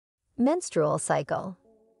Menstrual cycle.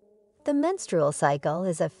 The menstrual cycle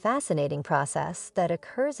is a fascinating process that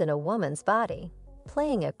occurs in a woman's body,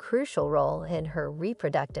 playing a crucial role in her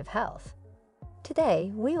reproductive health.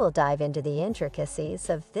 Today, we will dive into the intricacies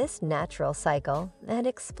of this natural cycle and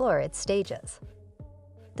explore its stages.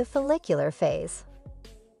 The follicular phase.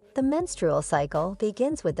 The menstrual cycle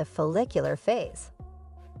begins with the follicular phase.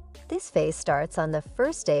 This phase starts on the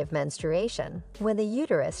first day of menstruation, when the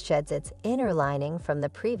uterus sheds its inner lining from the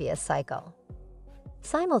previous cycle.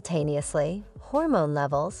 Simultaneously, hormone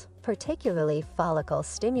levels, particularly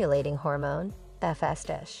follicle-stimulating hormone,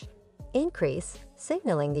 FSH, increase,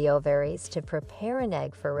 signaling the ovaries to prepare an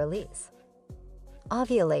egg for release.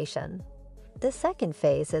 Ovulation. The second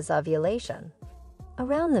phase is ovulation.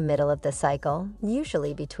 Around the middle of the cycle,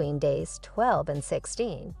 usually between days 12 and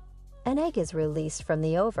 16, an egg is released from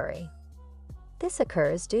the ovary. This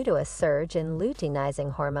occurs due to a surge in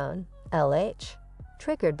luteinizing hormone, LH,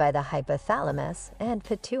 triggered by the hypothalamus and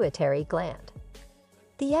pituitary gland.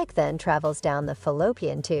 The egg then travels down the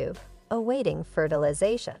fallopian tube, awaiting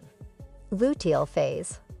fertilization. Luteal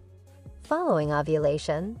phase. Following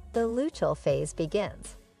ovulation, the luteal phase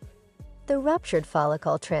begins. The ruptured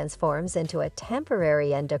follicle transforms into a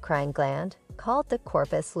temporary endocrine gland called the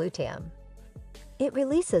corpus luteum. It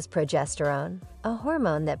releases progesterone, a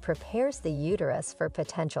hormone that prepares the uterus for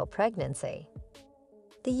potential pregnancy.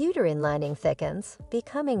 The uterine lining thickens,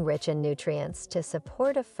 becoming rich in nutrients to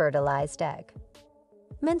support a fertilized egg.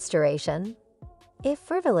 Menstruation. If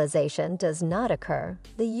fertilization does not occur,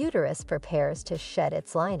 the uterus prepares to shed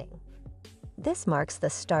its lining. This marks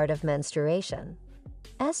the start of menstruation.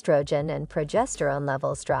 Estrogen and progesterone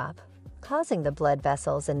levels drop, causing the blood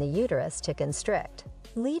vessels in the uterus to constrict,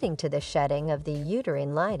 leading to the shedding of the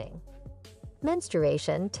uterine lining.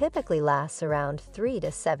 Menstruation typically lasts around 3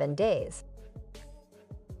 to 7 days,